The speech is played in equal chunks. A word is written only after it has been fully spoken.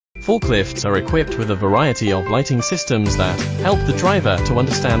Forklifts are equipped with a variety of lighting systems that help the driver to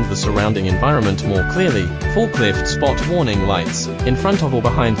understand the surrounding environment more clearly. Forklift spot warning lights. In front of or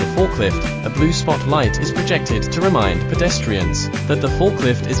behind the forklift, a blue spot light is projected to remind pedestrians that the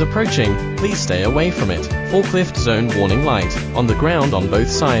forklift is approaching. Please stay away from it. Forklift zone warning light. On the ground on both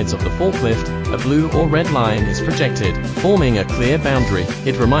sides of the forklift, a blue or red line is projected, forming a clear boundary.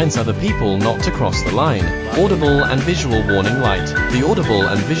 It reminds other people not to cross the line. Audible and visual warning light. The audible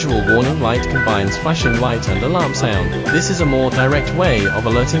and visual warning light combines flashing light and alarm sound. This is a more direct way of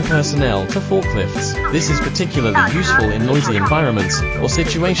alerting personnel to forklifts. This is particularly useful in noisy environments or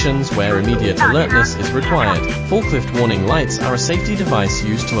situations where immediate alertness is required. Forklift warning lights are a safety device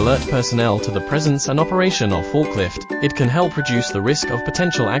used to alert personnel to the presence and operation of forklift. It can help reduce the risk of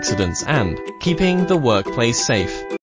potential accidents and keeping the workplace safe.